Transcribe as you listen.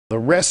The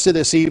rest of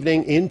this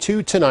evening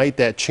into tonight,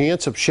 that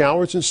chance of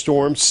showers and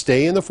storms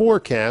stay in the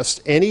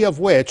forecast, any of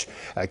which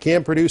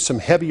can produce some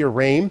heavier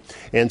rain,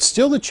 and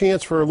still the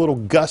chance for a little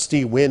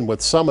gusty wind with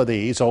some of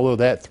these, although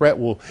that threat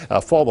will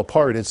fall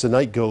apart as the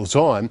night goes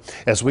on.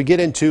 As we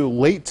get into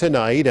late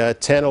tonight,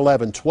 10,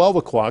 11, 12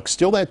 o'clock,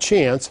 still that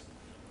chance,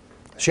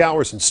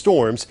 showers and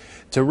storms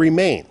to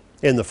remain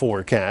in the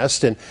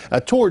forecast. And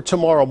toward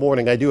tomorrow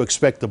morning, I do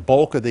expect the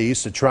bulk of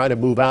these to try to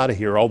move out of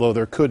here, although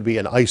there could be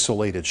an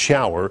isolated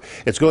shower.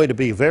 It's going to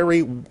be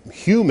very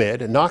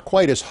humid and not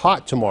quite as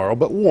hot tomorrow,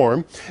 but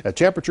warm.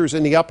 Temperatures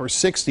in the upper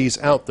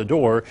 60s out the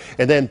door.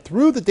 And then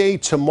through the day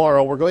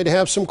tomorrow, we're going to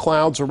have some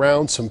clouds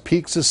around, some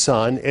peaks of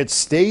sun. It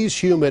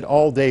stays humid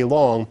all day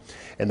long,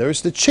 and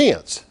there's the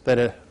chance that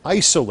an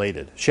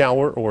isolated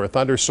shower or a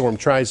thunderstorm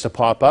tries to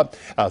pop up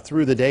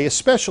through the day,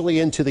 especially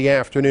into the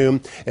afternoon,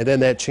 and then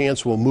that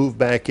chance will move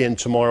back in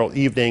tomorrow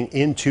evening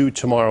into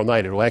tomorrow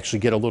night. It will actually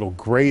get a little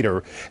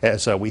greater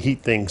as we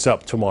heat things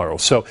up tomorrow.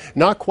 So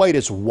not quite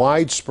as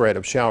widespread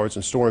of showers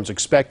and storms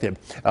expected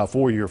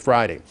for your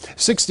Friday.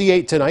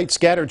 68 tonight,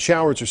 scattered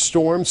showers or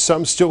storms.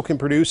 Some still can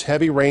produce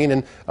heavy rain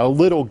and a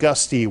little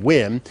gusty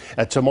wind.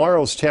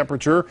 Tomorrow's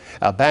temperature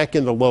back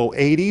in the low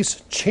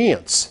 80s,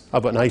 chance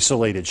of an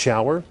isolated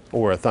shower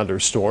or a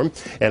thunderstorm,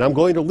 and I'm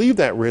going to leave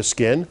that risk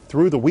in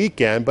through the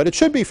weekend, but it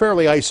should be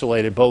fairly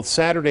isolated both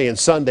Saturday and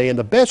Sunday, and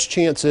the best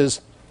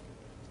chances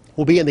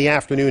will be in the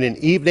afternoon and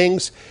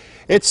evenings.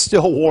 It's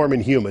still warm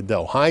and humid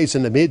though. Highs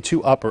in the mid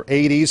to upper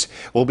 80s.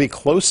 Will be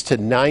close to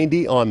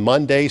 90 on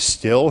Monday.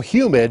 Still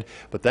humid,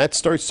 but that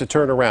starts to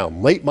turn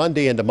around. Late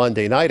Monday into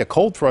Monday night, a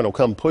cold front will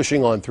come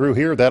pushing on through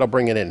here. That'll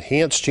bring an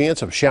enhanced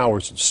chance of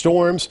showers and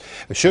storms.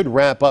 It should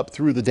wrap up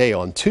through the day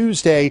on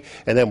Tuesday,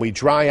 and then we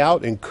dry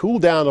out and cool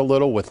down a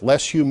little with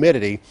less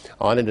humidity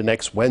on into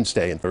next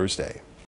Wednesday and Thursday.